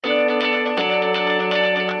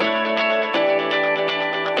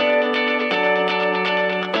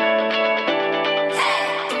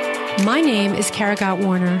My name is Kara Gott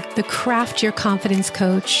Warner, the Craft Your Confidence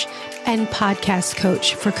coach and podcast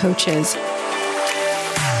coach for coaches.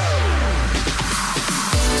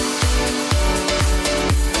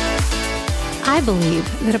 I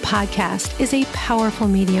believe that a podcast is a powerful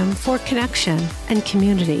medium for connection and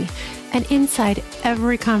community, and inside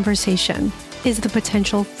every conversation is the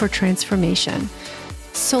potential for transformation.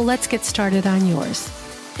 So let's get started on yours.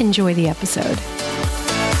 Enjoy the episode.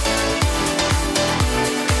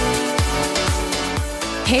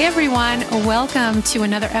 Hey everyone, welcome to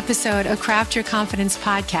another episode of Craft Your Confidence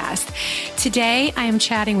podcast. Today I am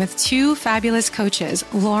chatting with two fabulous coaches,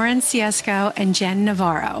 Lauren Ciesco and Jen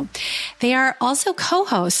Navaro. They are also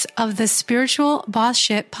co-hosts of the Spiritual Boss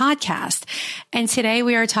Shit podcast. And today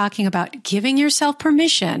we are talking about giving yourself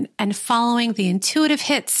permission and following the intuitive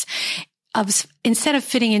hits instead of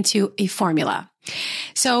fitting into a formula.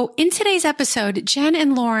 So in today's episode, Jen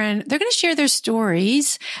and Lauren, they're going to share their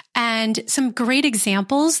stories and some great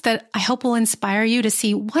examples that I hope will inspire you to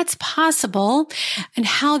see what's possible and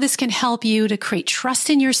how this can help you to create trust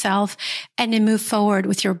in yourself and to move forward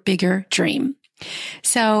with your bigger dream.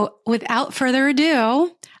 So without further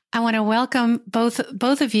ado, I want to welcome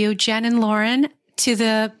both of you, Jen and Lauren, to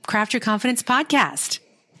the Craft Your Confidence podcast.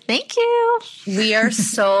 Thank you. We are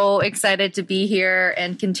so excited to be here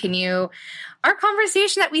and continue our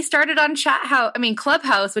conversation that we started on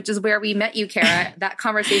Clubhouse, which is where we met you, Kara. That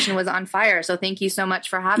conversation was on fire. So thank you so much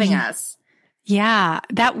for having us. Yeah,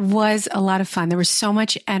 that was a lot of fun. There was so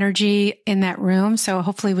much energy in that room. So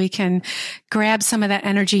hopefully we can grab some of that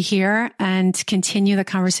energy here and continue the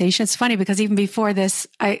conversation. It's funny because even before this,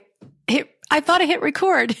 I thought I hit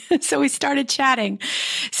record. So we started chatting.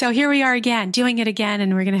 So here we are again, doing it again,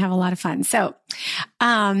 and we're going to have a lot of fun. So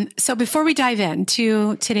before we dive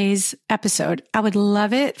into today's episode, I would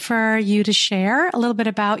love it for you to share a little bit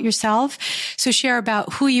about yourself. So share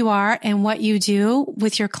about who you are and what you do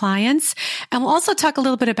with your clients. And we'll also talk a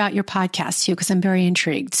little bit about your podcast too, because I'm very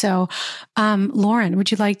intrigued. So, Lauren,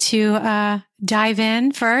 would you like to, dive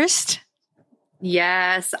in first?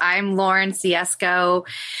 Yes, I'm Lauren Ciesco,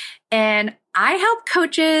 and I help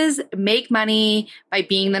coaches make money by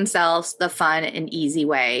being themselves the fun and easy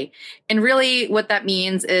way. And really what that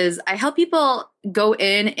means is I help people go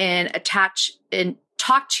in and attach and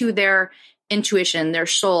talk to their intuition, their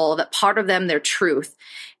soul, that part of them, their truth.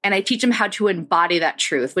 And I teach them how to embody that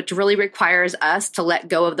truth, which really requires us to let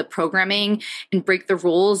go of the programming and break the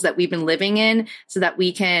rules that we've been living in so that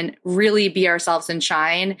we can really be ourselves and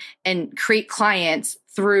shine and create clients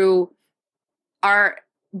through our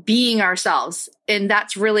being ourselves. And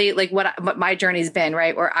that's really like what my journey's been,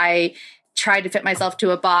 right? Where I tried to fit myself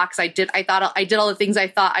to a box. I did all the things I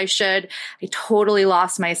thought I should. I totally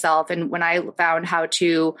lost myself. And when I found how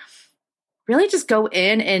to really just go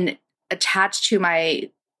in and attach to my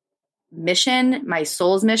mission, my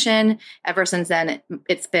soul's mission, ever since then,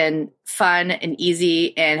 it's been fun and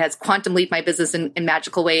easy and has quantum leaped my business in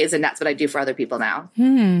magical ways. And that's what I do for other people now.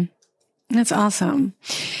 That's awesome.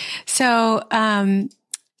 So,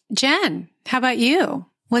 Jen, how about you?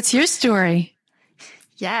 What's your story?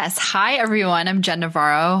 Yes. Hi, everyone. I'm Jen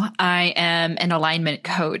Navaro. I am an alignment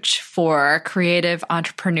coach for creative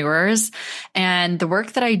entrepreneurs. And the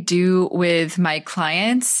work that I do with my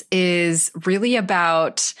clients is really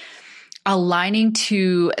about aligning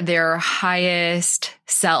to their highest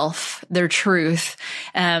self, their truth.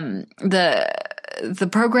 The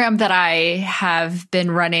program that I have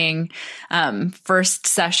been running, first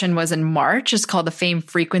session was in March. It's called the Fame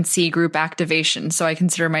Frequency Group Activation. So I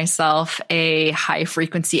consider myself a high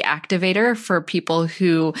frequency activator for people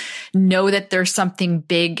who know that there's something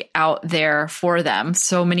big out there for them.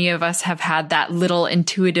 So many of us have had that little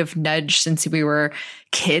intuitive nudge since we were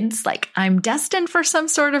kids, like I'm destined for some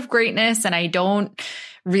sort of greatness, and I don't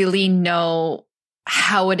really know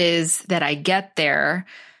how it is that I get there.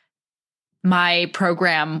 My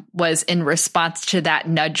program was in response to that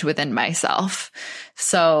nudge within myself.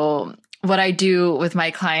 So what I do with my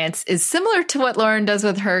clients is similar to what Lauren does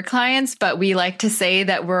with her clients, but we like to say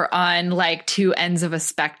that we're on like two ends of a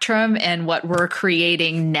spectrum, and what we're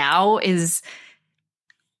creating now is,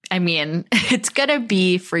 it's going to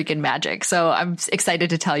be freaking magic. So I'm excited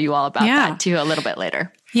to tell you all about that too a little bit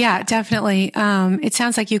later. Yeah, definitely. It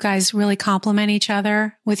sounds like you guys really complement each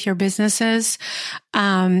other with your businesses.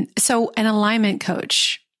 So an alignment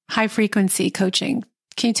coach, high frequency coaching.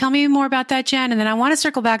 Can you tell me more about that, Jen? And then I want to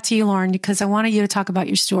circle back to you, Lauren, because I wanted you to talk about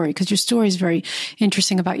your story, because your story is very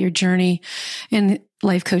interesting about your journey in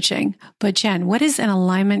life coaching. But Jen, what is an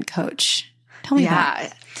alignment coach? Tell me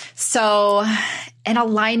that. So an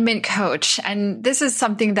alignment coach, and this is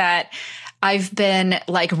something that I've been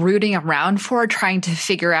like rooting around for, trying to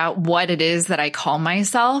figure out what it is that I call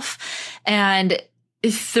myself. And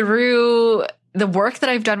through the work that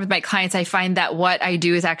I've done with my clients, I find that what I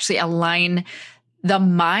do is actually align the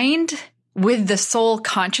mind with the soul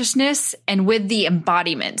consciousness and with the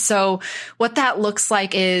embodiment. So what that looks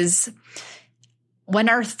like is when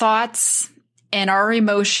our thoughts and our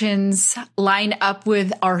emotions line up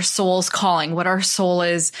with our soul's calling, what our soul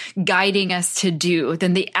is guiding us to do,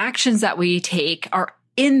 then the actions that we take are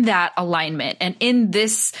in that alignment. And in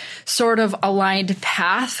this sort of aligned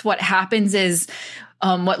path, what happens is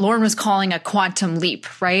what Lauren was calling a quantum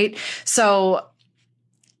leap, right? So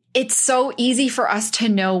it's so easy for us to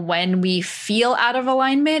know when we feel out of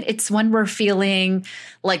alignment. It's when we're feeling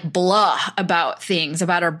like blah about things,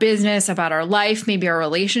 about our business, about our life, maybe our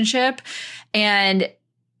relationship. And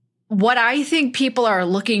what I think people are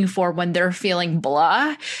looking for when they're feeling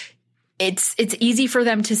blah, it's easy for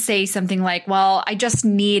them to say something like, well, I just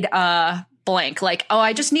need a blank, like, oh,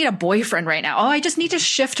 I just need a boyfriend right now. Oh, I just need to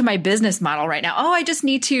shift my business model right now. Oh, I just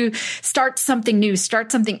need to start something new,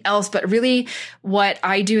 start something else. But really what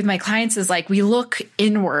I do with my clients is like, we look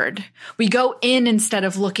inward. We go in instead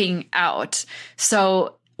of looking out.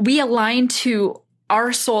 So we align to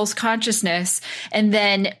our soul's consciousness. And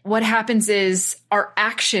then what happens is our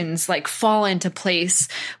actions like fall into place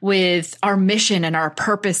with our mission and our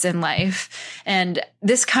purpose in life. And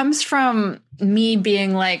this comes from me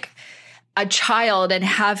being like a child and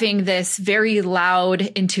having this very loud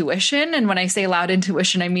intuition. And when I say loud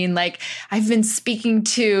intuition, I mean like I've been speaking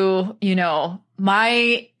to,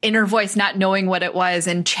 my inner voice, not knowing what it was,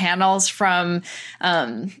 and channels from,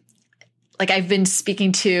 like I've been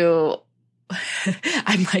speaking to,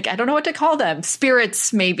 I'm like, I don't know what to call them.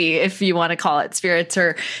 Spirits, maybe, if you want to call it spirits,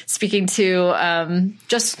 or speaking to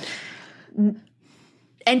just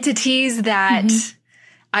entities that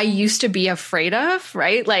I used to be afraid of,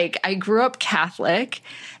 right? Like I grew up Catholic,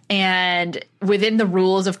 and within the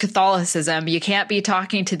rules of Catholicism, you can't be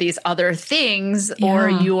talking to these other things or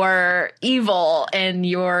you're evil and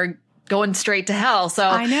you're going straight to hell. So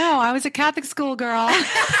I know. I was a Catholic school girl. And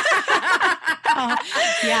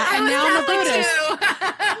now I'm a Buddhist.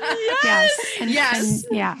 Yes.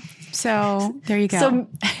 And so there you go.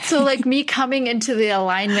 So like me coming into the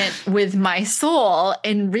alignment with my soul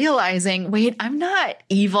and realizing, wait, I'm not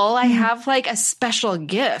evil. I have like a special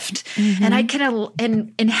gift, and I can,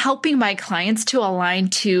 in helping my clients to align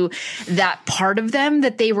to that part of them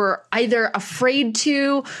that they were either afraid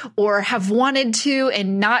to or have wanted to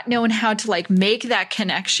and not known how to like make that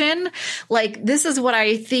connection. Like this is what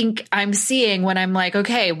I think I'm seeing when I'm like,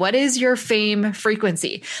 okay, what is your fame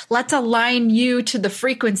frequency? Let's align you to the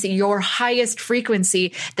frequency, your highest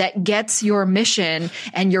frequency that gets your mission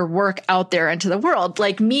and your work out there into the world.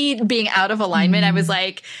 Like me being out of alignment, I was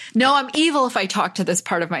like, no, I'm evil if I talk to this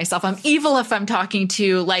part of myself. I'm evil if I'm talking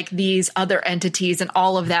to like these other entities and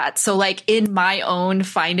all of that. So like in my own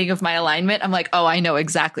finding of my alignment, I'm like, oh, I know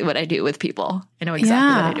exactly what I do with people. I know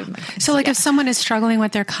exactly what I do with my clients. So like if someone is struggling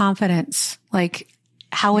with their confidence, like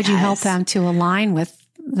how would you help them to align with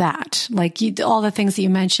that? Like all the things that you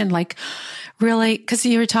mentioned, like really, because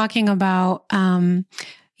you were talking about,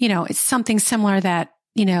 it's something similar that,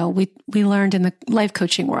 we learned in the life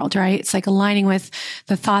coaching world, right? It's like aligning with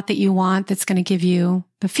the thought that you want that's going to give you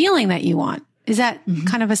the feeling that you want. Is that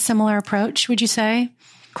kind of a similar approach, would you say?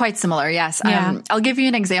 Quite similar, yes. Yeah. I'll give you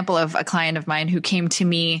an example of a client of mine who came to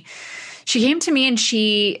me. She came to me and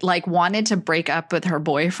she like wanted to break up with her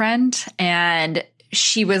boyfriend, and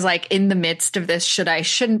she was like in the midst of this should I,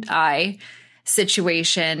 shouldn't I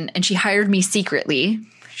situation. And she hired me secretly.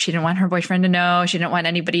 She didn't want her boyfriend to know. She didn't want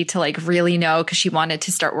anybody to like really know, because she wanted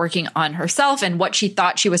to start working on herself. And what she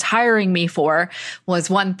thought she was hiring me for was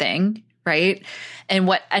one thing, right? And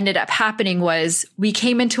what ended up happening was we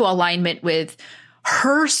came into alignment with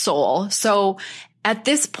her soul. So at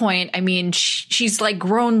this point, I mean, she's like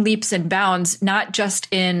grown leaps and bounds, not just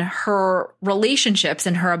in her relationships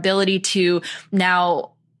and her ability to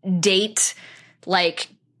now date, like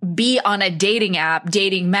be on a dating app,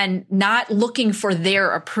 dating men, not looking for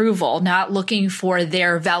their approval, not looking for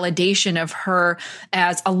their validation of her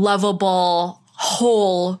as a lovable,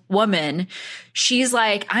 whole woman. She's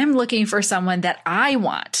like, I'm looking for someone that I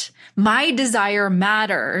want. My desire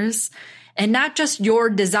matters. And not just your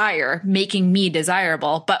desire making me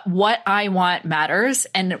desirable, but what I want matters.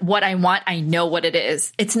 And what I want, I know what it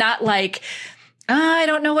is. It's not like, I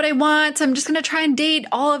don't know what I want, so I'm just going to try and date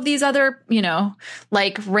all of these other,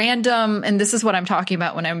 like random. And this is what I'm talking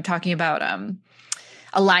about when I'm talking about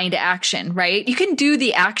aligned action, right? You can do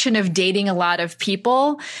the action of dating a lot of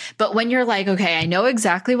people, but when you're like, okay, I know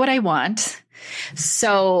exactly what I want.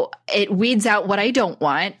 So it weeds out what I don't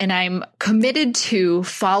want. And I'm committed to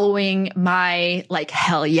following my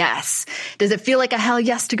hell yes. Does it feel like a hell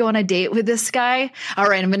yes to go on a date with this guy? All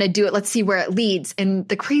right, I'm going to do it. Let's see where it leads. And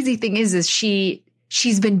the crazy thing is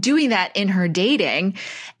she's been doing that in her dating,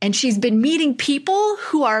 and she's been meeting people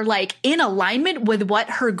who are in alignment with what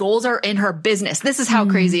her goals are in her business. This is how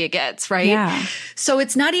crazy it gets, right? Yeah. So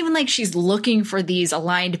it's not even like she's looking for these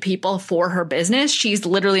aligned people for her business. She's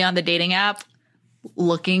literally on the dating app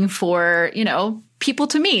looking for, people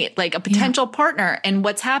to meet, a potential partner. And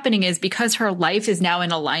what's happening is because her life is now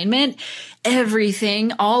in alignment,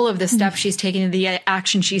 everything, all of the steps she's taking, the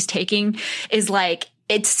action she's taking is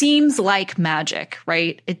it seems like magic,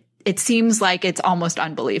 right? It seems like it's almost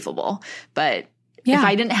unbelievable. But if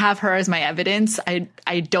I didn't have her as my evidence,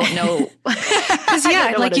 I don't know. Because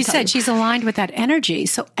like you said, she's aligned with that energy.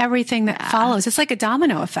 So everything that follows, it's like a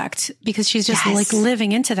domino effect because she's just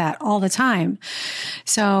living into that all the time.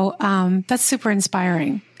 So that's super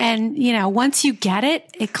inspiring. And, once you get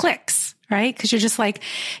it, it clicks. Right? Because you're just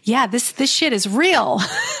this shit is real.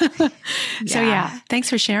 So thanks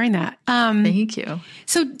for sharing that. Thank you.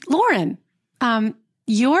 So Lauren,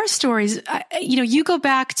 your stories, you go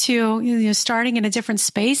back to, starting in a different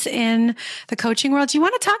space in the coaching world. Do you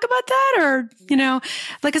want to talk about that? Or,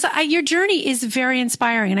 your journey is very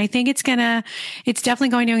inspiring. And I think it's definitely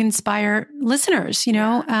going to inspire listeners,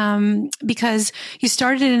 because you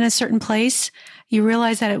started in a certain place. You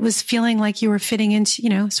realized that it was feeling like you were fitting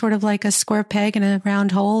into, sort of like a square peg in a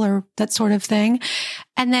round hole or that sort of thing.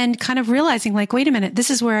 And then kind of realizing wait a minute, this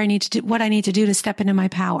is where I need to do what I need to do to step into my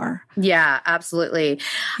power. Yeah, absolutely.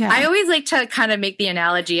 Yeah. I always like to kind of make the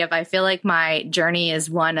analogy of, I feel like my journey is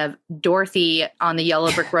one of Dorothy on the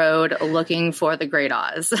yellow brick road looking for the Great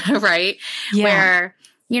Oz, right? Yeah. Where,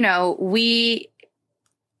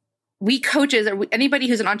 we coaches or anybody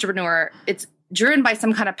who's an entrepreneur, it's driven by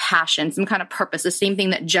some kind of passion, some kind of purpose, the same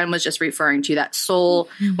thing that Jen was just referring to, that soul,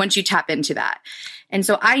 once you tap into that. And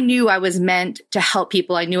so I knew I was meant to help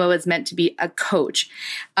people. I knew I was meant to be a coach.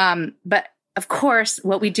 But of course,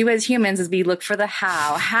 what we do as humans is we look for the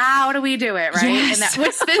how. How do we do it, right? Yes. And that's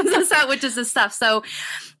what spins us out, which is the stuff. So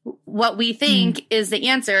what we think is the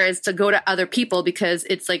answer is to go to other people because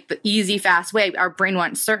it's the easy, fast way. Our brain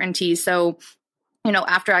wants certainty. So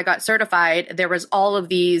after I got certified, there was all of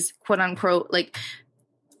these quote unquote,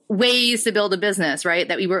 ways to build a business, right?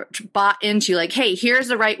 That we were bought into hey, here's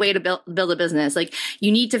the right way to build a business.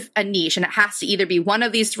 You need a niche and it has to either be one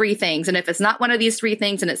of these three things. And if it's not one of these three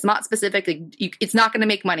things and it's not specific, it's not going to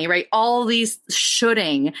make money, right? All these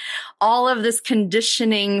shoulding, all of this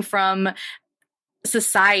conditioning from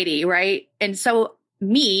society, right? And so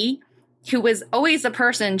me, who was always the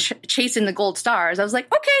person chasing the gold stars, I was like,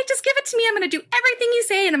 okay, just give it to me. I'm going to do everything you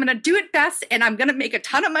say and I'm going to do it best and I'm going to make a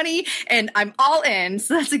ton of money and I'm all in.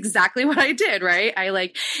 So that's exactly what I did, right?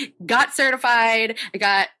 I got certified. I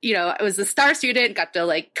got, I was a star student, got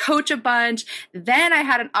to coach a bunch. Then I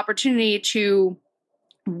had an opportunity to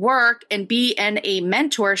work and be in a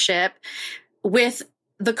mentorship with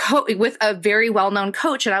with a very well-known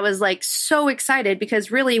coach. And I was so excited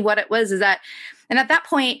because really what it was is that, and at that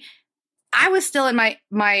point, I was still in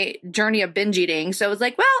my journey of binge eating. So I was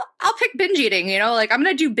well, I'll pick binge eating, I'm going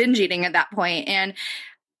to do binge eating at that point.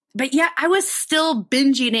 But yet I was still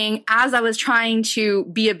binge eating as I was trying to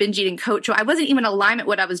be a binge eating coach. So I wasn't even in alignment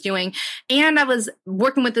with what I was doing. And I was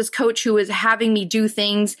working with this coach who was having me do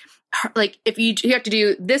things if you have to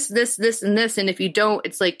do this, this, this, and this. And if you don't,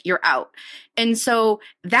 it's you're out. And so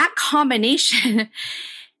that combination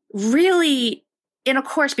really, and of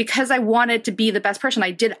course, because I wanted to be the best person,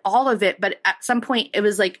 I did all of it. But at some point, it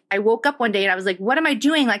was I woke up one day and I was what am I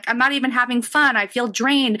doing? I'm not even having fun. I feel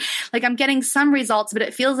drained. I'm getting some results, but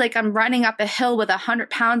it feels like I'm running up a hill with 100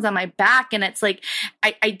 pounds on my back. And it's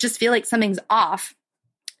I just feel like something's off.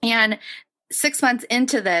 And 6 months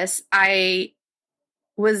into this, I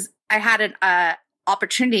had an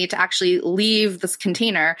opportunity to actually leave this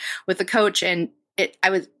container with the coach. And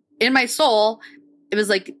I was in my soul, it was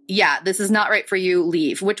this is not right for you,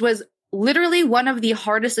 leave, which was literally one of the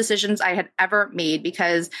hardest decisions I had ever made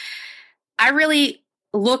because I really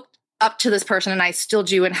looked up to this person and I still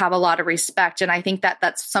do and have a lot of respect. And I think that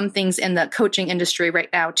that's some things in the coaching industry right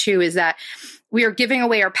now too, is that we are giving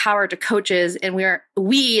away our power to coaches and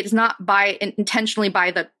it's not intentionally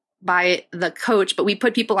by the coach, but we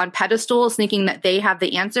put people on pedestals thinking that they have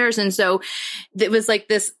the answers. And so it was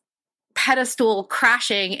this pedestal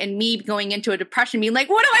crashing and me going into a depression, being what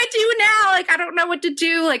do I do now? I don't know what to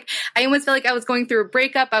do. I almost felt like I was going through a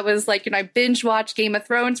breakup. I was I binge watched Game of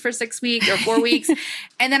Thrones for 6 weeks or 4 weeks.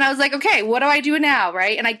 And then I was okay, what do I do now?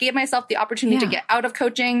 Right. And I gave myself the opportunity to get out of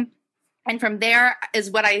coaching. And from there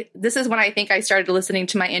this is when I think I started listening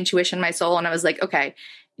to my intuition, my soul. And I was like, okay,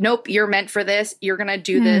 nope, you're meant for this. You're going to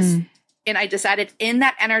do this. And I decided in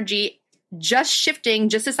that energy, just shifting,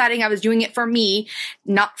 just deciding I was doing it for me,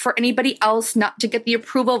 not for anybody else, not to get the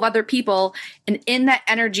approval of other people. And in that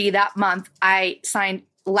energy that month, I signed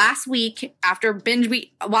last week after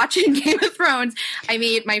watching Game of Thrones. I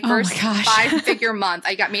made my first 5-figure month.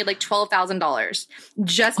 I got made like $12,000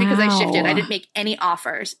 just because I shifted. I didn't make any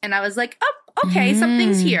offers. And I was like, oh, okay,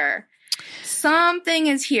 something's here. Something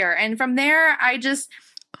is here. And from there, I just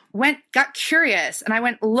got curious and I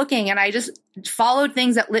went looking and I just followed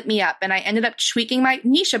things that lit me up and I ended up tweaking my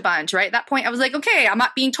niche a bunch, right? At that point, I was like, okay, I'm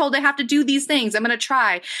not being told I have to do these things. I'm going to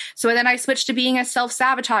try. So then I switched to being a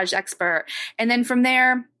self-sabotage expert. And then from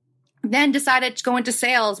there, decided to go into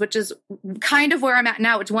sales, which is kind of where I'm at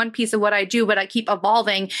now. It's one piece of what I do, but I keep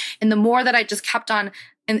evolving. And the more that I just kept on,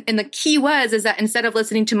 and the key is that instead of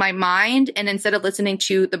listening to my mind and instead of listening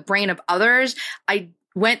to the brain of others, I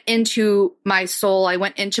went into my soul. I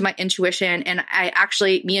went into my intuition, and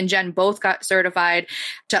me and Jen both got certified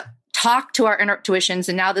to talk to our inner intuitions.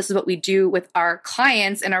 And now this is what we do with our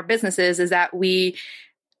clients and our businesses is that we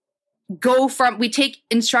take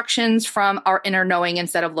instructions from our inner knowing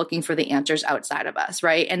instead of looking for the answers outside of us.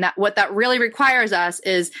 Right. And what that really requires us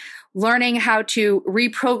is learning how to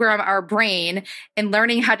reprogram our brain and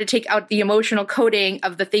learning how to take out the emotional coding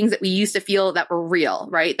of the things that we used to feel that were real,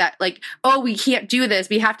 right? That like, oh, we can't do this.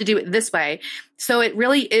 We have to do it this way. So it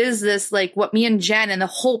really is this, like what me and Jen and the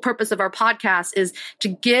whole purpose of our podcast is to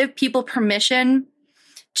give people permission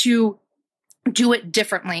to do it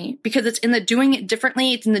differently, because it's in the doing it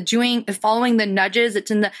differently. It's in the following the nudges.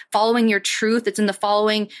 It's in the following your truth. It's in the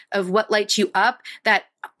following of what lights you up, that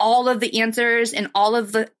all of the answers and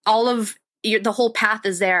the whole path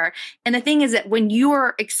is there. And the thing is that when you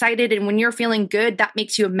are excited and when you're feeling good, that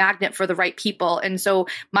makes you a magnet for the right people. And so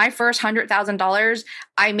my first $100,000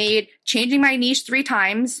 I made changing my niche 3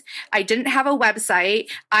 times. I didn't have a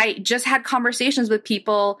website. I just had conversations with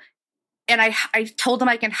people. And I told them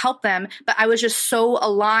I can help them, but I was just so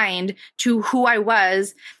aligned to who I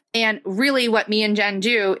was. And really what me and Jen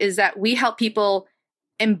do is that we help people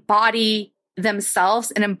embody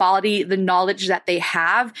themselves and embody the knowledge that they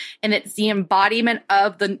have. And it's the embodiment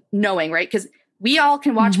of the knowing, right? Because we all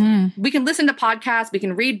can watch, we can listen to podcasts, we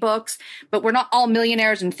can read books, but we're not all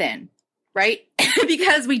millionaires and thin, right?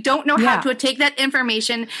 Because we don't know how to take that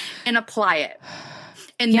information and apply it.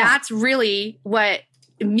 And that's really what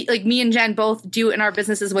me and Jen both do in our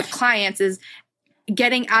businesses with clients, is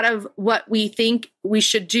getting out of what we think we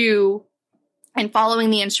should do and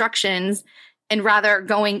following the instructions, and rather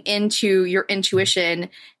going into your intuition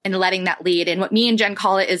and letting that lead. And what me and Jen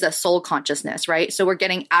call it is a soul consciousness, right? So we're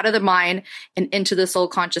getting out of the mind and into the soul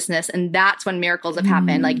consciousness. And that's when miracles have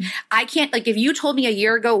happened. Like if you told me a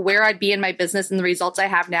year ago where I'd be in my business and the results I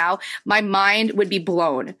have now, my mind would be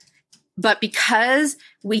blown. But because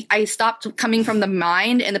I stopped coming from the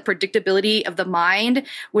mind and the predictability of the mind,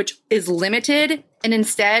 which is limited, and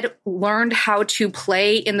instead learned how to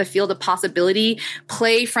play in the field of possibility,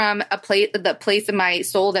 play from the place in my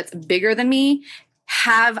soul that's bigger than me,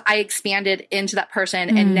 I expanded into that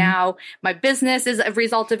person. And now my business is a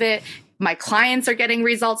result of it. My clients are getting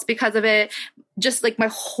results because of it. Just like my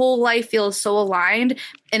whole life feels so aligned.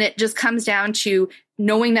 And it just comes down to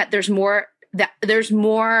knowing that there's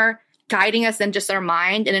more guiding us than just our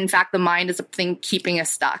mind. And in fact, the mind is the thing keeping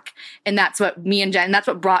us stuck. And that's what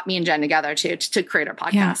brought me and Jen together to create our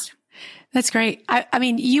podcast. Yeah. That's great. I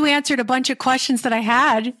mean, you answered a bunch of questions that I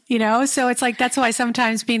had, so it's like, that's why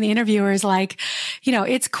sometimes being the interviewer is like,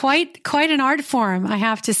 it's quite an art form, I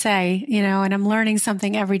have to say, and I'm learning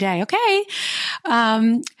something every day. Okay.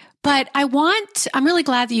 But I'm really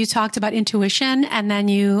glad that you talked about intuition. And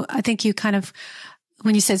then I think you kind of,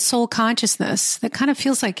 when you said soul consciousness, that kind of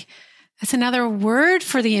feels like it's another word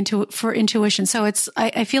for for intuition. So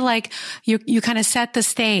I feel like you kind of set the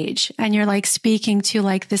stage and you're like speaking to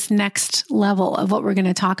like this next level of what we're going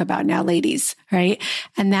to talk about now, ladies, right?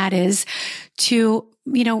 And that is to,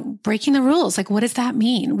 breaking the rules. Like, what does that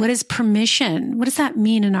mean? What is permission? What does that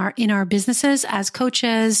mean in our businesses as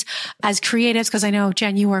coaches, as creatives? Because I know,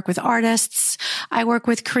 Jen, you work with artists. I work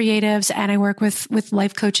with creatives, and I work with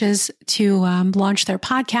life coaches to launch their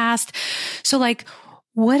podcast. So like,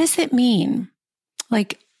 what does it mean?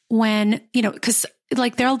 Like when, because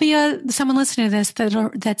like there'll be someone listening to this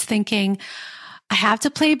that's thinking, I have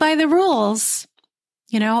to play by the rules.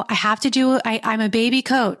 I have to I'm a baby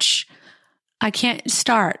coach. I can't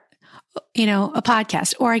start, a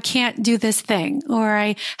podcast, or I can't do this thing, or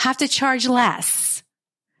I have to charge less.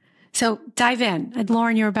 So dive in.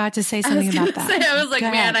 Lauren, you're about to say something about that. I was like,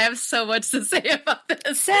 man, I have so much to say about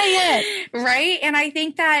this. Say it. Right. And I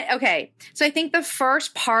think that, okay. So I think the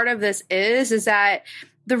first part of this is that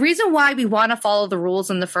the reason why we want to follow the rules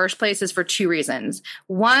in the first place is for two reasons.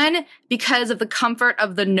 One, because of the comfort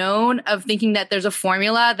of the known, of thinking that there's a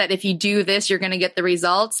formula that if you do this, you're going to get the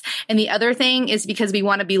results. And the other thing is because we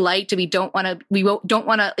want to be liked and we don't want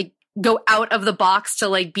to like go out of the box to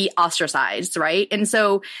like be ostracized. Right. And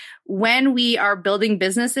so when we are building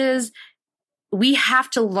businesses, we have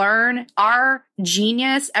to learn our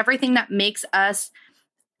genius, everything that makes us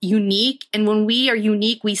unique. And when we are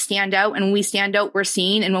unique, we stand out. And when we stand out, we're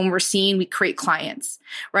seen. And when we're seen, we create clients,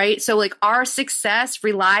 right? So like our success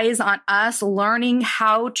relies on us learning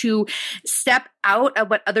how to step out of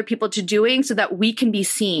what other people are doing so that we can be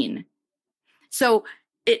seen. So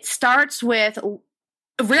it starts with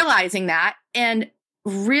realizing that and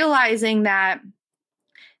realizing that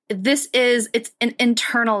it's an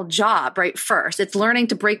internal job, right? First, it's learning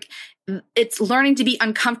to be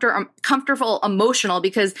comfortable, emotional,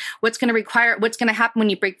 because what's going to happen when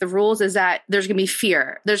you break the rules is that there's going to be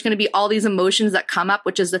fear. There's going to be all these emotions that come up,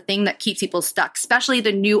 which is the thing that keeps people stuck, especially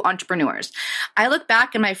the new entrepreneurs. I look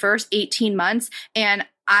back in my first 18 months and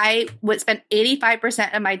I would spend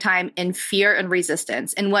 85% of my time in fear and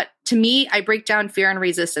resistance. And to me, I break down fear and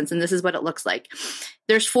resistance, and this is what it looks like.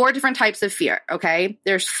 There's 4 different types of fear, okay?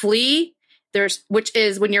 There's flee, which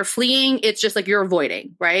is when you're fleeing, it's just like you're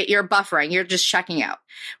avoiding, right? You're buffering, you're just checking out,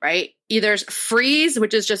 right? There's freeze,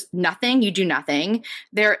 which is just nothing, you do nothing.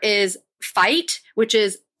 There is fight, which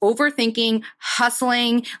is overthinking,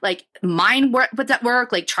 hustling, like mind work, what's at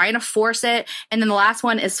work, like trying to force it. And then the last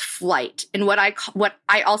one is flight. And what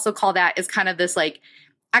I also call that is kind of this like,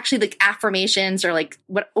 actually like affirmations, or like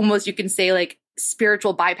what almost you can say like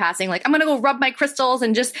spiritual bypassing, like I'm going to go rub my crystals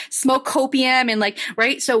and just smoke copium and like,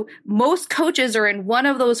 right? So most coaches are in one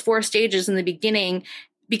of those 4 stages in the beginning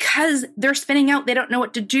because they're spinning out. They don't know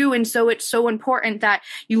what to do. And so it's so important that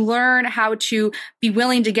you learn how to be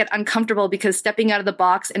willing to get uncomfortable, because stepping out of the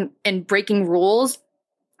box and breaking rules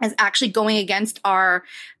is actually going against our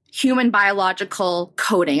human biological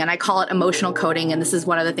coding. And I call it emotional coding. And this is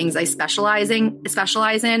one of the things I specialize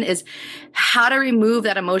in is how to remove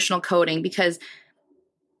that emotional coding, because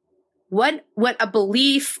what a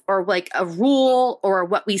belief or like a rule or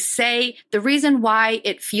what we say, the reason why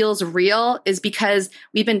it feels real is because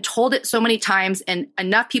we've been told it so many times and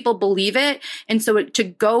enough people believe it. And so to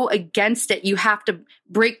go against it, you have to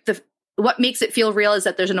break what makes it feel real is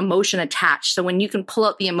that there's an emotion attached. So when you can pull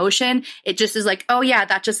out the emotion, it just is like, oh yeah,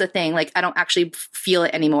 that's just a thing. Like I don't actually feel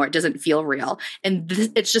it anymore. It doesn't feel real. And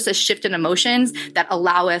it's just a shift in emotions that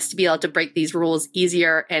allow us to be able to break these rules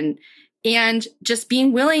easier and just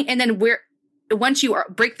being willing. And then once you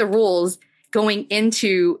break the rules, going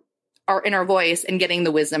into our inner voice and getting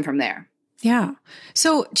the wisdom from there. Yeah.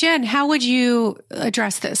 So Jen, how would you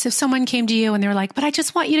address this? If someone came to you and they're like, but I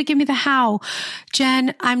just want you to give me the how.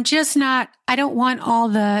 Jen, I don't want all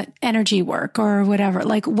the energy work or whatever.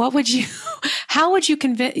 Like, how would you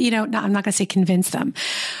convince, I'm not going to say convince them,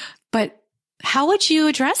 but how would you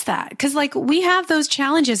address that? Because like we have those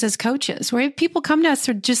challenges as coaches where people come to us,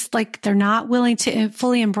 they're just like, they're not willing to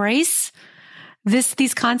fully embrace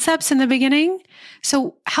these concepts in the beginning.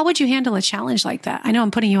 So how would you handle a challenge like that? I know I'm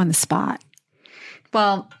putting you on the spot.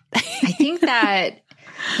 Well, I think that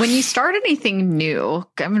when you start anything new,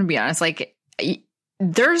 I'm going to be honest, like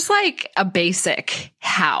there's like a basic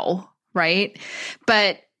how, right?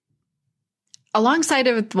 But alongside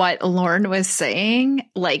of what Lauren was saying,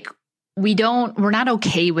 like we're not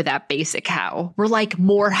okay with that basic how. We're like,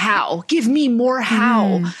 more how. Give me more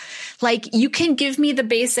how. Like you can give me the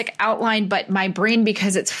basic outline, but my brain,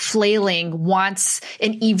 because it's flailing, wants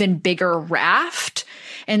an even bigger raft.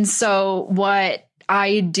 And so what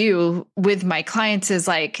I do with my clients is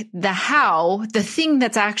like the thing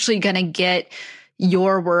that's actually going to get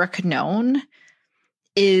your work known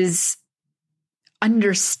is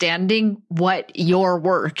understanding what your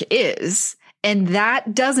work is. And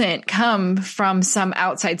that doesn't come from some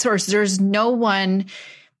outside source. There's no one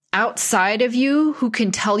outside of you who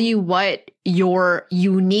can tell you what your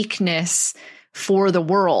uniqueness for the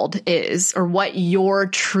world is, or what your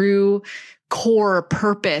true core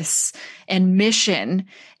purpose and mission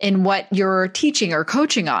in what you're teaching or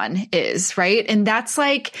coaching on is, right? And that's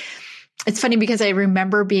like, it's funny because I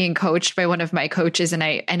remember being coached by one of my coaches, and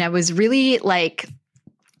I was really like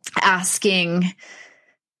asking,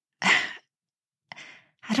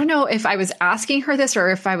 I don't know if I was asking her this or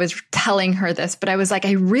if I was telling her this, but I was like,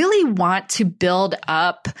 I really want to build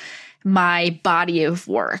up my body of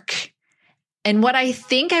work. And what I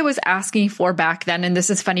think I was asking for back then, and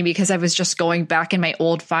this is funny because I was just going back in my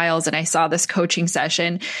old files and I saw this coaching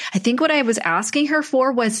session. I think what I was asking her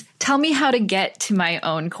for was, tell me how to get to my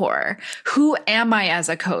own core. Who am I as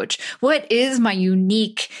a coach? What is my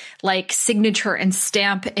unique like signature and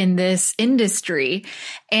stamp in this industry?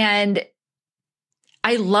 And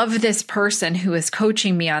I love this person who is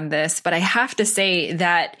coaching me on this, but I have to say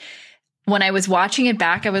that when I was watching it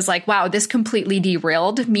back, I was like, wow, this completely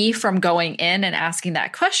derailed me from going in and asking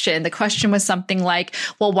that question. The question was something like,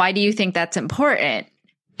 well, why do you think that's important?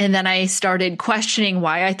 And then I started questioning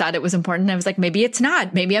why I thought it was important. And I was like, maybe it's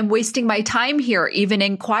not. Maybe I'm wasting my time here, even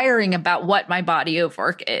inquiring about what my body of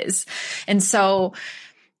work is. And so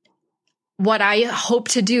what I hope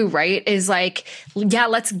to do, right, is like, yeah,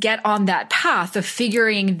 let's get on that path of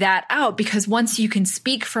figuring that out, because once you can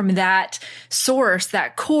speak from that source,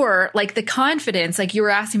 that core, like the confidence, like you were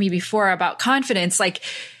asking me before about confidence, like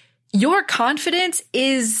your confidence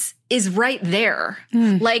is right there.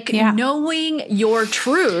 Knowing your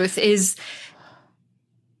truth is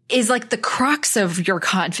like the crux of your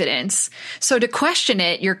confidence. So to question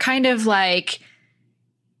it, you're kind of like,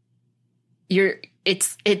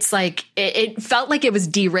 it's like, it felt like it was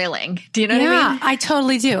derailing. Do you know what I mean? Yeah, I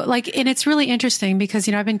totally do. Like, and it's really interesting because,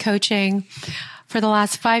 I've been coaching for the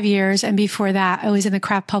last 5 years. And before that, I was in the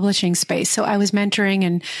craft publishing space. So I was mentoring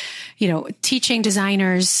and, teaching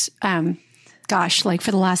designers, like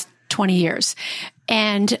for the last 20 years.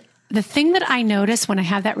 And the thing that I notice when I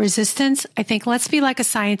have that resistance, I think, let's be like a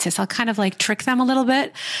scientist. I'll kind of like trick them a little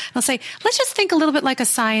bit. I'll say, let's just think a little bit like a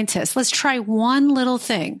scientist. Let's try one little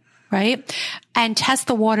thing. Right? And test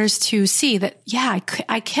the waters to see that, yeah,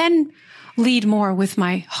 I can lead more with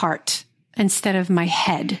my heart instead of my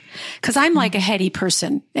head. Cause I'm like a heady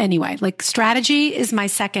person anyway. Like strategy is my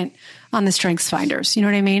second on the strengths finders. You know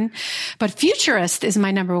what I mean? But futurist is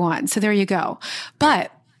my number one. So there you go. But,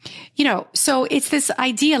 so it's this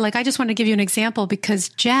idea, like I just want to give you an example because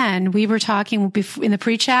Jen, we were talking in the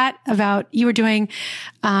pre-chat about you were doing,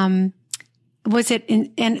 was it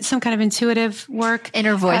in some kind of intuitive work?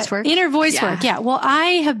 Inner voice work. Inner voice work. Yeah. Well,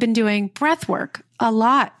 I have been doing breath work, a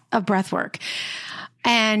lot of breath work.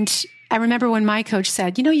 And I remember when my coach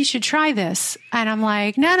said, you should try this. And I'm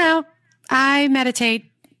like, no, I meditate.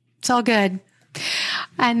 It's all good.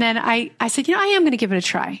 And then I said, I am going to give it a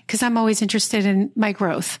try because I'm always interested in my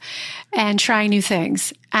growth and trying new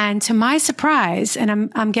things. And to my surprise,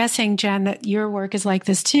 and I'm guessing, Jen, that your work is like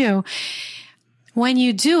this too. When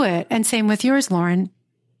you do it, and same with yours, Lauren,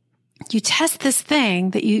 you test this thing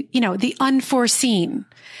that the unforeseen,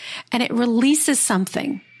 and it releases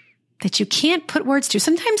something that you can't put words to.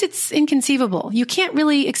 Sometimes it's inconceivable. You can't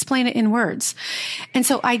really explain it in words. And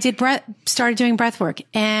so I started doing breath work,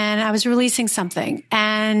 and I was releasing something,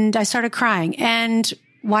 and I started crying. And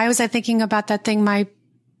why was I thinking about that thing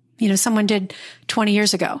someone did 20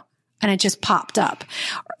 years ago? And it just popped up.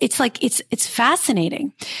 It's like, it's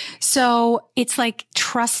fascinating. So it's like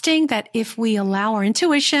trusting that if we allow our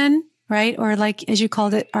intuition, right? Or like, as you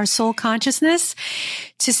called it, our soul consciousness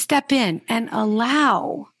to step in and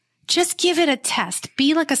just give it a test.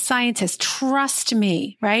 Be like a scientist. Trust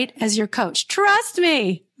me, right? As your coach, trust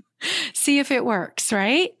me. See if it works,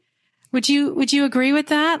 right? Would you agree with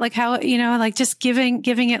that? Like how, like just giving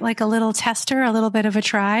it like a little tester, a little bit of a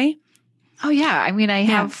try? Oh yeah. I mean, I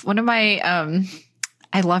have one of my,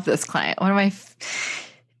 I love this client. One of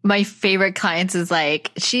my favorite clients is like,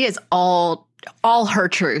 she is all her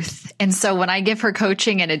truth. And so when I give her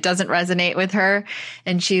coaching and it doesn't resonate with her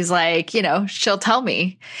and she's like, she'll tell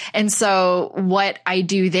me. And so what I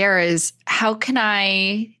do there is, how can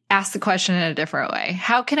I ask the question in a different way?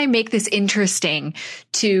 How can I make this interesting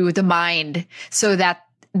to the mind so that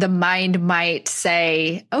the mind might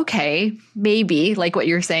say, okay, maybe, like what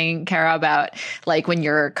you're saying, Kara, about like when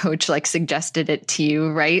your coach like suggested it to you,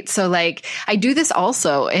 right? So like I do this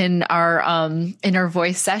also in our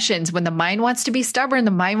voice sessions. When the mind wants to be stubborn,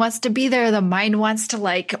 the mind wants to be there, the mind wants to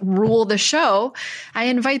like rule the show, I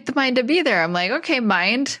invite the mind to be there. I'm like, okay,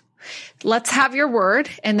 mind, let's have your word.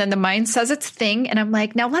 And then the mind says its thing. And I'm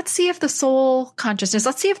like, now let's see if the soul consciousness,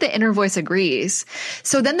 let's see if the inner voice agrees.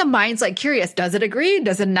 So then the mind's like curious, does it agree?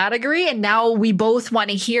 Does it not agree? And now we both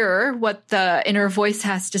want to hear what the inner voice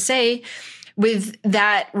has to say, with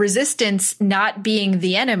that resistance not being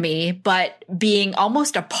the enemy, but being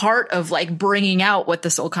almost a part of like bringing out what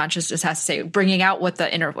the soul consciousness has to say, bringing out what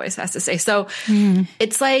the inner voice has to say. So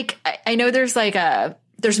it's like, I know there's like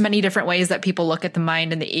there's many different ways that people look at the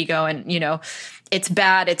mind and the ego, and, it's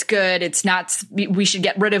bad, it's good, it's not, we should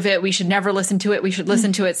get rid of it, we should never listen to it, we should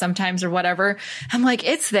listen to it sometimes or whatever. I'm like,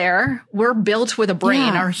 it's there. We're built with a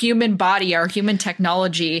brain. Yeah. Our human body, our human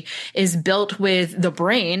technology is built with the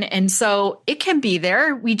brain. And so it can be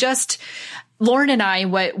there. Lauren and I,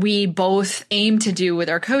 what we both aim to do with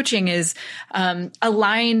our coaching is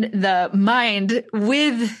align the mind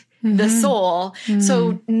with the soul.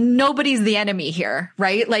 So nobody's the enemy here,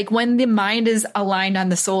 right? Like when the mind is aligned on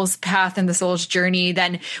the soul's path and the soul's journey,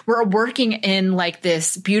 then we're working in like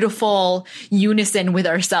this beautiful unison with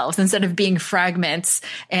ourselves instead of being fragments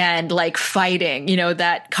and like fighting,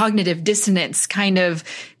 that cognitive dissonance kind of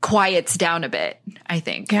quiets down a bit, I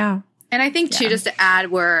think. Yeah. And I think too, just to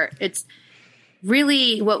add where it's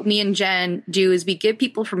really what me and Jen do is we give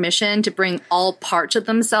people permission to bring all parts of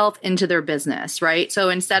themselves into their business, right? So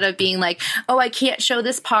instead of being like, oh, I can't show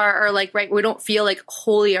this part, or like, right, we don't feel like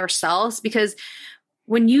wholly ourselves, because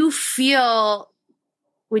when you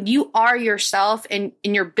are yourself and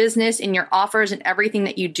in your business, in your offers and everything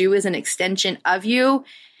that you do is an extension of you,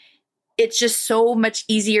 it's just so much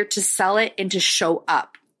easier to sell it and to show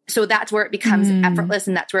up. So that's where it becomes effortless,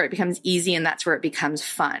 and that's where it becomes easy, and that's where it becomes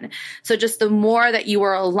fun. So just the more that you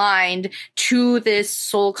are aligned to this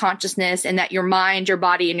soul consciousness and that your mind, your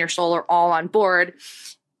body, and your soul are all on board,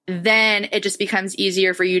 then it just becomes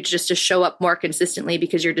easier for you to show up more consistently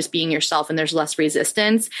because you're just being yourself and there's less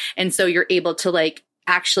resistance. And so you're able to like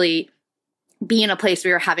actually be in a place where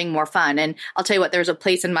you're having more fun. And I'll tell you what, there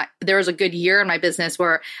was a good year in my business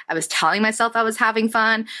where I was telling myself I was having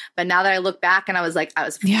fun. But now that I look back and I was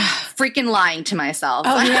freaking lying to myself.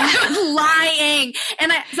 Oh, yeah. I was lying.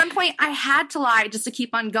 And at some point I had to lie just to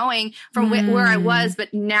keep on going from where I was.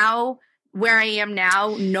 But now where I am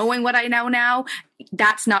now, knowing what I know now,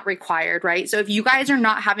 that's not required, right? So if you guys are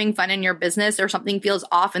not having fun in your business or something feels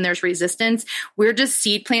off and there's resistance, we're just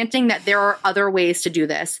seed planting that there are other ways to do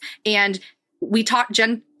this. And we talked,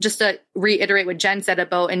 Jen, just to reiterate what Jen said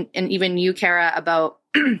about, and even you, Kara, about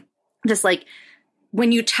just like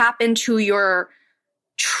when you tap into your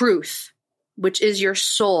truth, which is your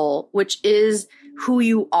soul, which is who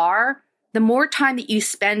you are, the more time that you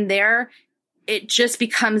spend there, it just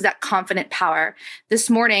becomes that confident power.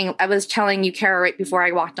 This morning, I was telling you, Kara, right before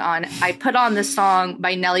I walked on, I put on this song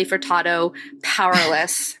by Nelly Furtado,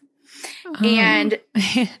 Powerless. And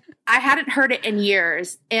I hadn't heard it in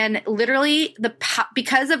years. And literally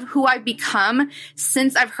because of who I've become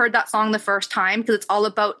since I've heard that song the first time, because it's all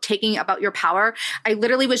about taking about your power, I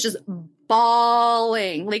literally was just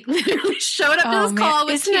bawling, like literally showed up to this call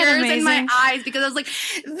with tears in my eyes because I was like,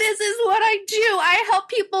 this is what I do. I help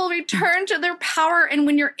people return to their power. And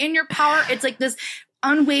when you're in your power, it's like this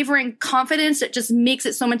unwavering confidence that just makes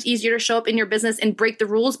it so much easier to show up in your business and break the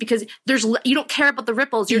rules because you don't care about the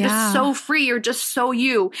ripples. You're just so free. You're just so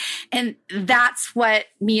you. And that's what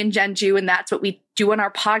me and Jen do. And that's what we do on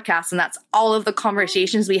our podcast. And that's all of the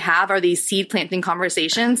conversations we have are these seed planting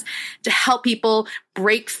conversations to help people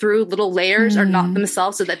break through little layers or not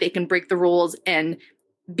themselves so that they can break the rules and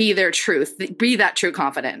be their truth, be that true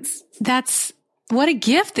confidence. That's what a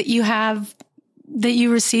gift that you have, that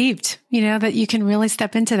you received, that you can really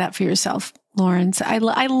step into that for yourself, Lauren. So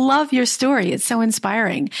I love your story. It's so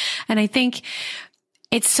inspiring. And I think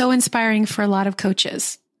it's so inspiring for a lot of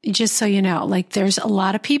coaches, just so you know, like there's a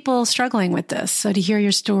lot of people struggling with this. So to hear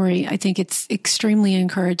your story, I think it's extremely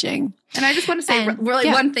encouraging. And I just want to say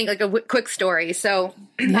one thing, like a quick story. So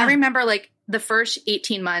I remember like the first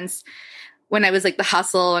 18 months when I was like the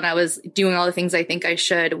hustle and I was doing all the things I think I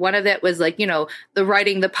should. One of it was like, the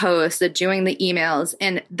writing the posts, the doing the emails.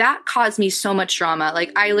 And that caused me so much drama.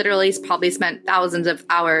 Like I literally probably spent thousands of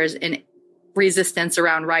hours in resistance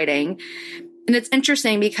around writing. And it's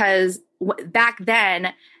interesting because back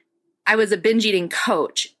then I was a binge eating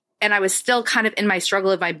coach and I was still kind of in my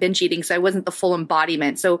struggle of my binge eating. So I wasn't the full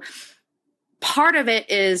embodiment. So part of it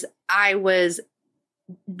is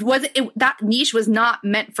that niche was not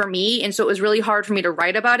meant for me. And so it was really hard for me to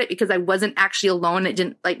write about it because I wasn't actually alone. It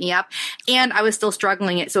didn't light me up. And I was still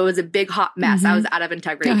struggling it. So it was a big hot mess. I was out of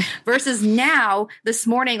integrity versus now this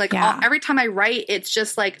morning, like every time I write, it's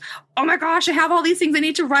just like, oh my gosh, I have all these things I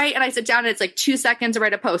need to write. And I sit down and it's like 2 seconds to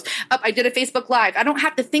write a post. I did a Facebook Live. I don't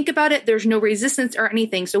have to think about it. There's no resistance or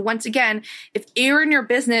anything. So once again, if you're in your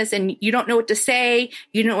business and you don't know what to say,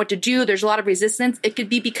 you don't know what to do, there's a lot of resistance. It could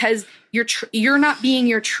be because you're not being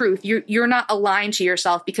your truth. You're not aligned to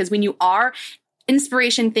yourself, because when you are,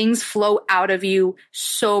 inspiration, things flow out of you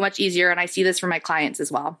so much easier. And I see this for my clients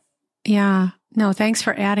as well. Yeah. No, thanks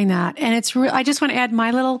for adding that. And it's I just want to add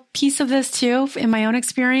my little piece of this too in my own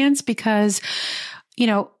experience, because,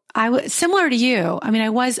 I was similar to you. I mean, I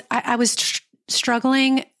was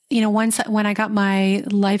struggling, once when I got my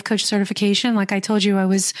life coach certification, like I told you,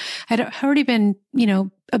 I'd already been,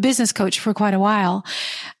 a business coach for quite a while.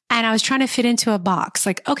 And I was trying to fit into a box.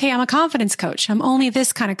 Like, okay, I'm a confidence coach. I'm only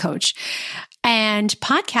this kind of coach. And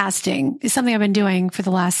podcasting is something I've been doing for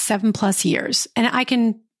the last 7+ years. And I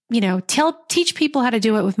can, teach people how to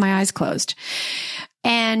do it with my eyes closed.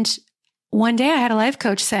 And one day I had a life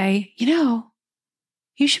coach say,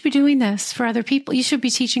 you should be doing this for other people. You should be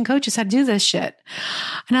teaching coaches how to do this shit.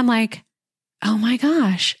 And I'm like, oh my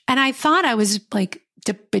gosh. And I thought I was like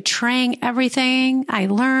betraying everything I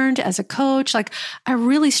learned as a coach. Like I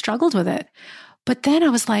really struggled with it. But then I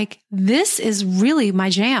was like, this is really my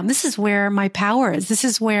jam. This is where my power is. This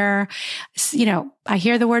is where, I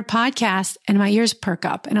hear the word podcast and my ears perk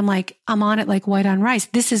up and I'm like, I'm on it like white on rice.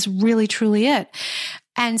 This is really, truly it.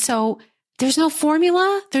 And so there's no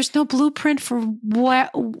formula. There's no blueprint for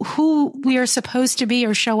who we are supposed to be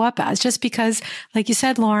or show up as, just because, like you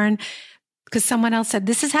said, Lauren, because someone else said,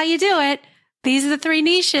 this is how you do it. These are the 3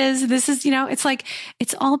 niches. This is, it's like,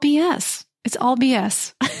 it's all BS. It's all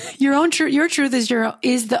BS. Your truth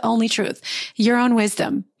is the only truth. Your own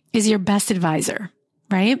wisdom is your best advisor,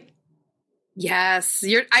 right? Yes.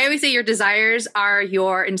 I always say your desires are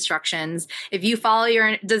your instructions. If you follow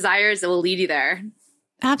your desires, it will lead you there.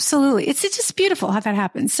 Absolutely. It's just beautiful how that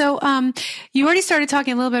happens. So, you already started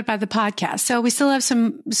talking a little bit about the podcast. So we still have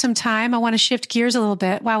some time. I want to shift gears a little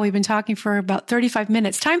bit. Wow. We've been talking for about 35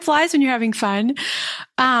 minutes. Time flies when you're having fun.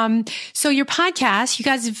 So your podcast, you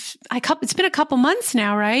guys it's been a couple months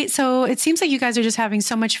now, right? So it seems like you guys are just having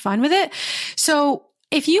so much fun with it. So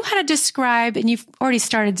if you had to describe, and you've already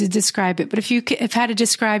started to describe it, but if you had to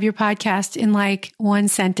describe your podcast in like one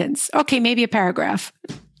sentence, okay, maybe a paragraph,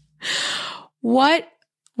 what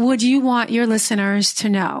would you want your listeners to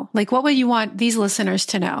know? Like, what would you want these listeners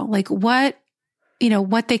to know? Like what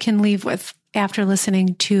they can leave with after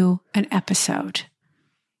listening to an episode?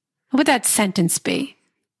 What would that sentence be?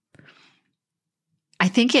 I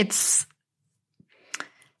think it's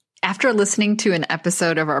after listening to an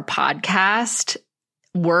episode of our podcast,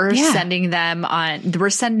 we're sending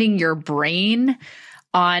your brain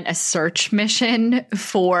on a search mission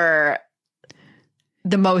for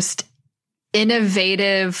the most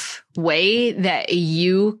innovative way that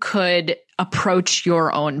you could approach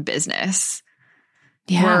your own business.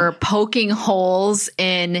 Yeah. We're poking holes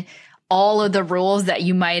in all of the rules that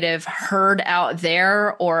you might have heard out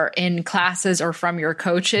there or in classes or from your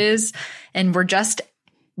coaches. And we're just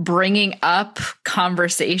bringing up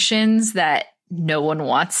conversations that no one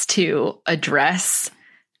wants to address.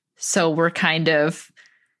 So we're kind of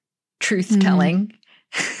truth telling.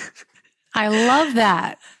 I love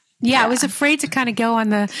that. Yeah, I was afraid to kind of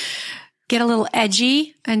get a little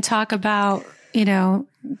edgy and talk about,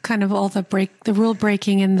 kind of all the rule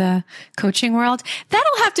breaking in the coaching world.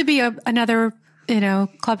 That'll have to be another,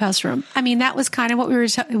 clubhouse room. I mean, that was kind of what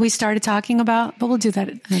we started talking about, but we'll do that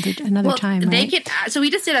another time. Right? So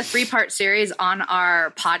we just did a 3-part series on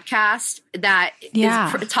our podcast that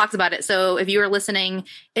talks about it. So if you were listening,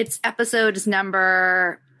 its episodes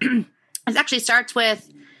number, it actually starts with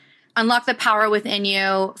Unlock the Power Within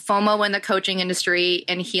You, FOMO in the Coaching Industry,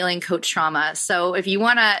 and Healing Coach Trauma. So if you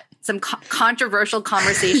want some controversial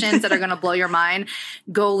conversations that are going to blow your mind,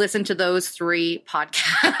 go listen to those 3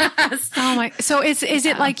 podcasts. Oh my! So is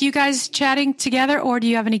it like you guys chatting together, or do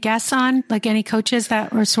you have any guests on, like any coaches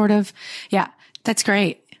that were sort of? Yeah, that's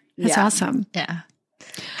great. That's awesome. Yeah.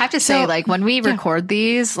 I have to say, like when we record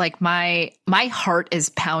these, like my heart is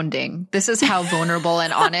pounding. This is how vulnerable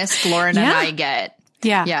and honest Lauren and I get.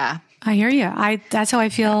 Yeah. Yeah. I hear you. That's how I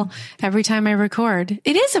feel every time I record.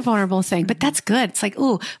 It is a vulnerable thing, but that's good. It's like,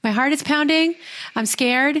 ooh, my heart is pounding. I'm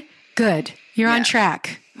scared. Good. You're on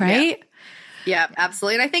track, right? Yeah,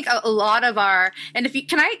 absolutely. And I think a lot of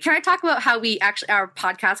can I talk about how our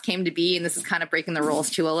podcast came to be? And this is kind of breaking the rules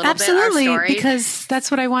too a little bit. Absolutely, because that's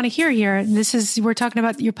what I want to hear here. We're talking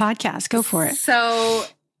about your podcast. Go for it. So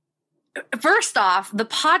first off, the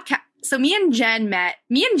podcast. So me and Jen met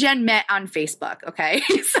on Facebook. Okay.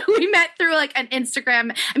 So we met through like a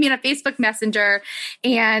Facebook Messenger,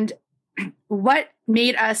 and what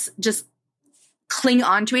made us just cling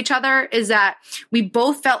on to each other is that we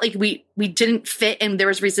both felt like we didn't fit, and there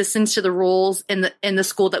was resistance to the rules in the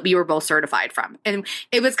school that we were both certified from. And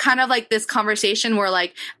it was kind of like this conversation where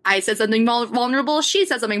like I said something vulnerable, she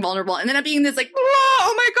said something vulnerable, and then it being this like,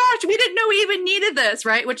 oh my gosh, we didn't know we even needed this,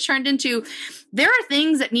 right? Which turned into, there are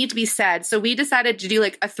things that need to be said. So we decided to do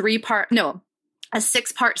like a 6-part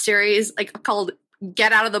series like called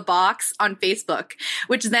Get Out of the Box on Facebook,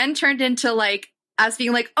 which then turned into like us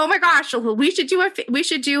being like, oh my gosh, we should do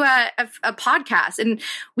a podcast. And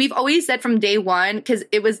we've always said from day one, because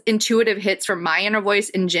it was intuitive hits from my inner voice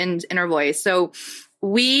and Jen's inner voice. So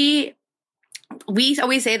we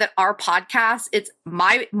always say that our podcast, it's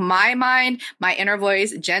my mind, my inner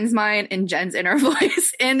voice, Jen's mind, and Jen's inner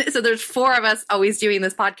voice. And so there's 4 of us always doing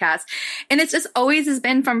this podcast. And it's just always has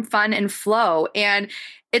been from fun and flow. And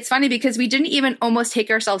it's funny because we didn't even almost take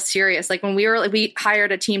ourselves serious. Like when we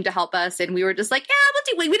hired a team to help us and we were just like, yeah,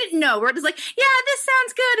 we didn't know. We're just like, yeah, this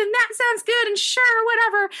sounds good. And that sounds good. And sure,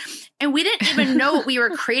 whatever. And we didn't even know what we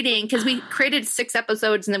were creating because we created 6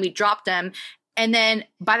 episodes and then we dropped them. And then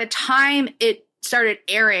by the time it started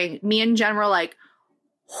airing, me and Jen were like,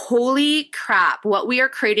 holy crap, what we are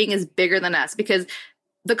creating is bigger than us, because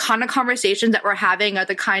the kind of conversations that we're having are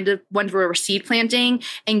the kind of ones where we're seed planting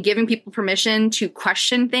and giving people permission to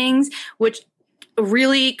question things, which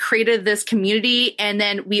really created this community. And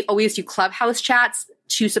then we always do Clubhouse chats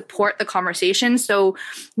to support the conversation. So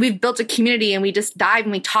we've built a community and we just dive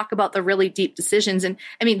and we talk about the really deep decisions and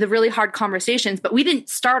the really hard conversations, but we didn't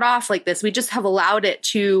start off like this. We just have allowed it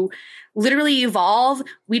to literally evolve.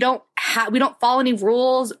 We don't follow any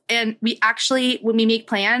rules. And we actually, when we make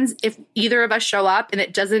plans, if either of us show up and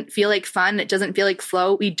it doesn't feel like fun, it doesn't feel like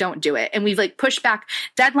flow, we don't do it. And we've like pushed back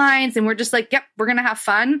deadlines and we're just like, yep, we're going to have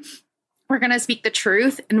fun. We're going to speak the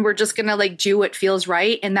truth and we're just going to like do what feels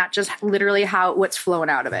right. And that just literally what's flowing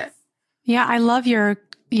out of it. Yeah. I love your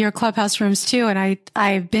Clubhouse rooms too. And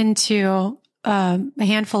I've been to a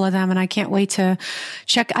handful of them and I can't wait to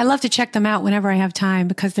check. I love to check them out whenever I have time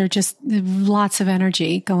because they're just lots of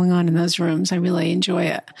energy going on in those rooms. I really enjoy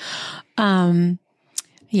it.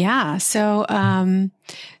 Yeah. So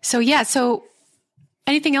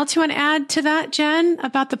anything else you want to add to that, Jen,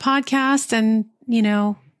 about the podcast and,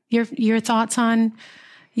 your thoughts on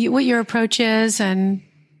what your approach is and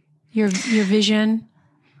your vision?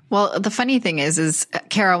 Well, the funny thing is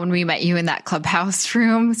Carol, when we met you in that Clubhouse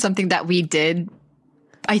room, something that we did,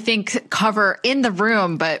 I think, cover in the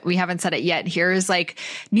room, but we haven't said it yet here, is like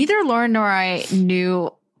neither Lauren nor I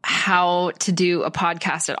knew how to do a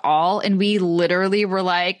podcast at all. And we literally were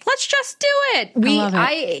like, let's just do it.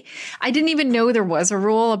 I didn't even know there was a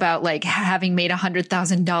rule about like having made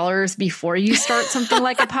 $100,000 before you start something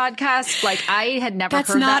like a podcast. Like I had never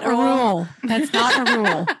heard that rule. That's not a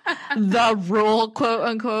rule. The rule, quote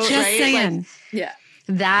unquote. Just right? saying. Like, yeah.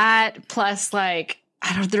 That plus like,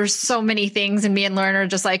 there's so many things, and me and Lauren are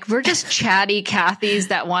just like, we're just chatty Cathys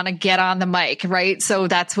that want to get on the mic, right? So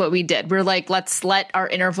that's what we did. We're like, let's let our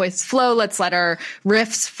inner voice flow. Let's let our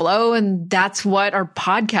riffs flow. And that's what our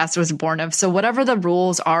podcast was born of. So whatever the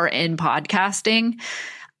rules are in podcasting,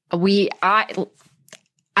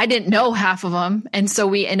 I didn't know half of them. And so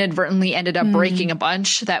we inadvertently ended up breaking a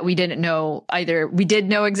bunch that we didn't know either we did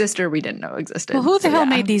know existed or we didn't know existed. Well, who the hell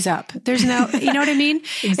made these up? There's no, you know what I mean?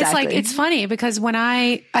 Exactly. It's like, it's funny because when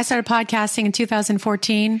I started podcasting in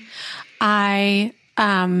 2014, I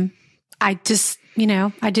just,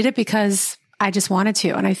 I did it because I just wanted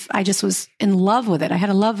to. And I just was in love with it. I had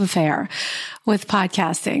a love affair with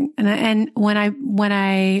podcasting. And when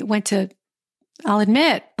I went to, I'll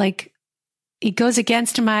admit, like, it goes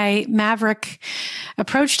against my maverick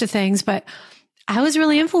approach to things, but I was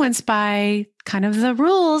really influenced by kind of the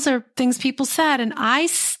rules or things people said. And I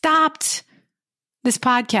stopped this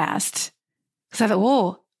podcast because I thought,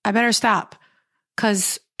 whoa, I better stop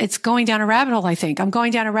because it's going down a rabbit hole. I think I'm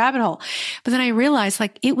going down a rabbit hole. But then I realized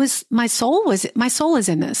like it was, my soul is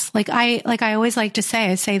in this. Like I always like to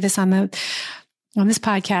say, I say this on this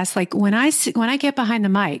podcast, like when I get behind the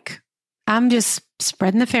mic, I'm just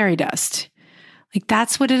spreading the fairy dust. Like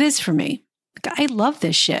that's what it is for me. Like, I love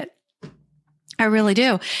this shit. I really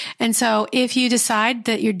do. And so if you decide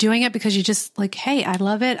that you're doing it because you're just like, hey, I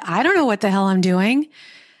love it. I don't know what the hell I'm doing.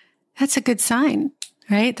 That's a good sign,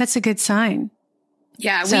 right? That's a good sign.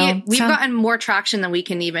 Yeah. We've gotten more traction than we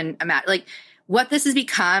can even imagine. Like what this has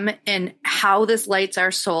become and how this lights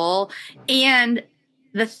our soul and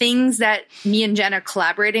the things that me and Jen are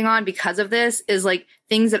collaborating on because of this is like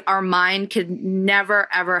things that our mind could never,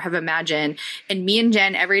 ever have imagined. And me and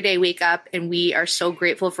Jen every day wake up and we are so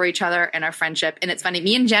grateful for each other and our friendship. And it's funny,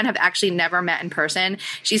 me and Jen have actually never met in person.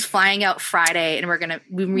 She's flying out Friday and we're going to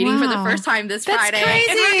be meeting for the first time this Friday. Crazy.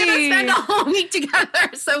 And we're going to spend a whole week together.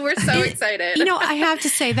 So we're so excited. I have to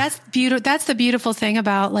say that's beautiful. That's the beautiful thing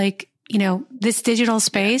about like, this digital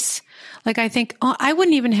space. Like I think I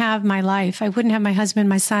wouldn't even have my life. I wouldn't have my husband,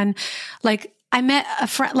 my son. Like I met a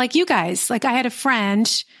friend like you guys. Like I had a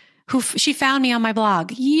friend who she found me on my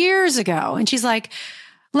blog years ago. And she's like,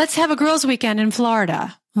 let's have a girls' weekend in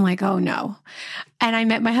Florida. I'm like, oh no. And I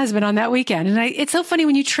met my husband on that weekend. And it's so funny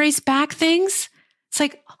when you trace back things, It's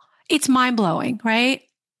like, it's mind blowing, right?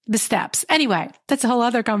 The steps. Anyway, that's a whole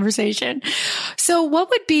other conversation. So what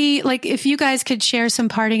would be like, if you guys could share some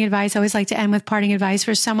parting advice? I always like to end with parting advice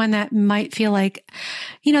for someone that might feel like,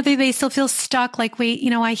 they still feel stuck. Like, wait,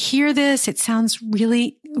 I hear this. It sounds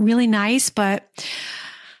really, really nice, but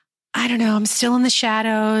I don't know. I'm still in the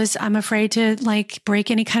shadows. I'm afraid to like break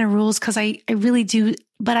any kind of rules because I really do,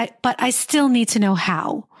 but I still need to know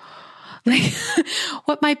how. Like,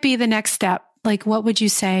 what might be the next step? Like, what would you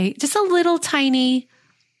say? Just a little tiny,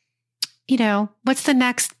 what's the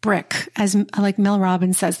next brick? As like Mel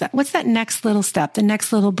Robbins says that. What's that next little step? The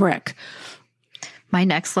next little brick? My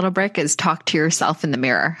next little brick is talk to yourself in the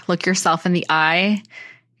mirror. Look yourself in the eye.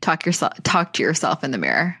 Talk to yourself in the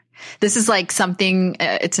mirror. This is like something,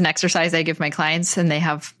 it's an exercise I give my clients and they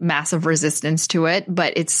have massive resistance to it,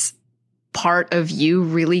 but it's part of you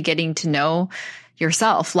really getting to know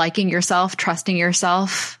yourself, liking yourself, trusting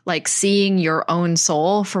yourself, like seeing your own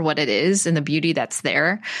soul for what it is and the beauty that's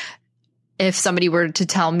there. If somebody were to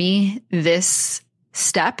tell me this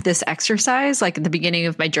step, this exercise, like at the beginning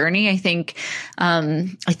of my journey, I think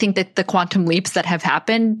that the quantum leaps that have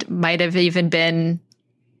happened might have even been,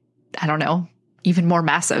 I don't know, even more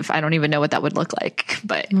massive. I don't even know what that would look like,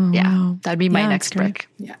 but yeah, that'd be my next brick.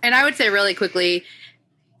 Yeah. And I would say really quickly,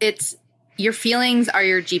 it's your feelings are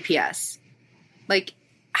your GPS. Like,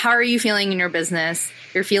 how are you feeling in your business?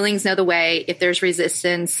 Your feelings know the way. If there's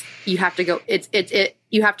resistance, you have to go,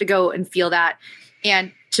 you have to go and feel that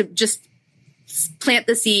and to just plant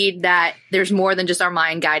the seed that there's more than just our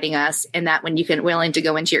mind guiding us. And that when you can willing to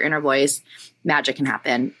go into your inner voice, magic can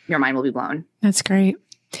happen. Your mind will be blown. That's great.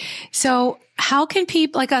 So how can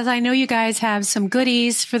people, like, as I know you guys have some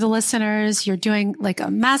goodies for the listeners, you're doing like a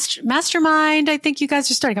mastermind. I think you guys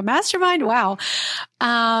are starting a mastermind. Wow.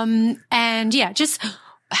 And yeah, just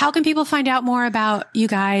how can people find out more about you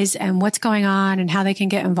guys and what's going on and how they can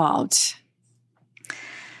get involved?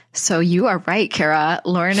 So you are right, Kara.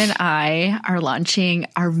 Lauren and I are launching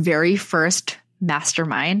our very first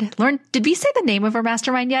mastermind. Lauren, did we say the name of our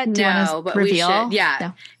mastermind yet? Do you want to reveal? We should. Yeah.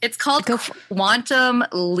 No. It's called Quantum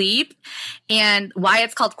Leap. And why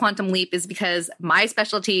it's called Quantum Leap is because my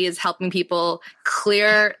specialty is helping people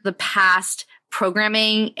clear the past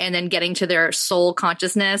programming and then getting to their soul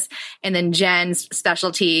consciousness. And then Jen's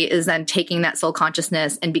specialty is then taking that soul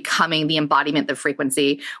consciousness and becoming the embodiment of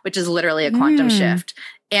frequency, which is literally a quantum shift.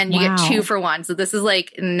 And you get 2 for 1. So this is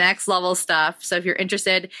like next level stuff. So if you're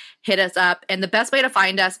interested, hit us up. And the best way to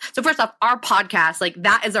find us. So first off, our podcast, like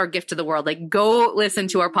that is our gift to the world. Like go listen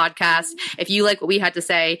to our podcast. If you like what we had to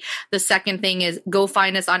say. The second thing is go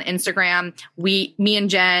find us on Instagram. Me and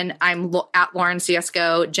Jen, I'm at Lauren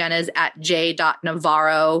Ciesco. Jen is at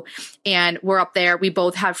j.navaro. And we're up there. We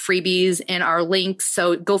both have freebies in our links.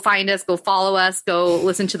 So go find us, go follow us, go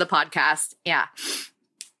listen to the podcast. Yeah.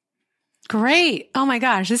 Great. Oh my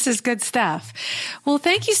gosh, this is good stuff. Well,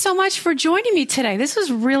 thank you so much for joining me today. This was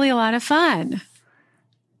really a lot of fun.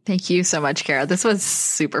 Thank you so much, Kara. This was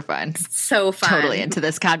super fun. So fun. Totally into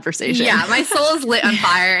this conversation. Yeah, my soul is lit on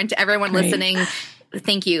fire. And to everyone listening,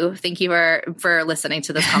 thank you. Thank you for listening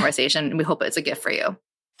to this conversation. We hope it's a gift for you.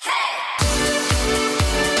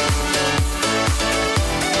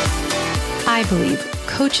 I believe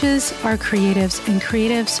coaches are creatives and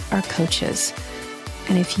creatives are coaches.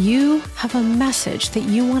 And if you have a message that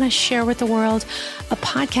you want to share with the world, a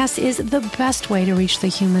podcast is the best way to reach the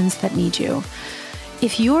humans that need you.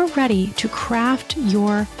 If you're ready to craft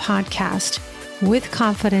your podcast with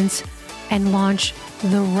confidence and launch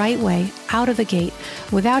the right way out of the gate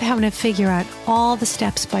without having to figure out all the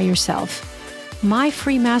steps by yourself, my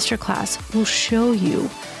free masterclass will show you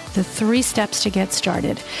the 3 steps to get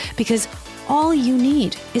started, because all you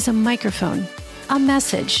need is a microphone, a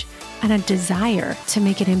message, and a desire to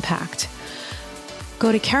make an impact.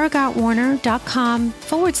 Go to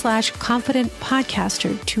karagottwarner.com/confident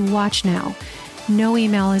podcaster to watch now. No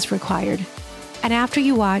email is required. And after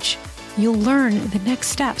you watch, you'll learn the next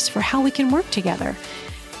steps for how we can work together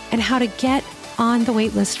and how to get on the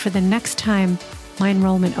wait list for the next time my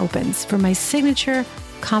enrollment opens for my signature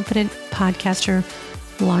Confident Podcaster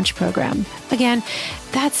launch program. Again,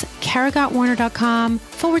 that's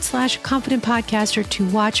karagottwarner.com/confident podcaster to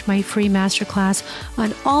watch my free masterclass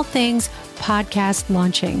on all things podcast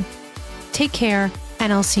launching. Take care,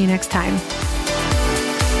 and I'll see you next time.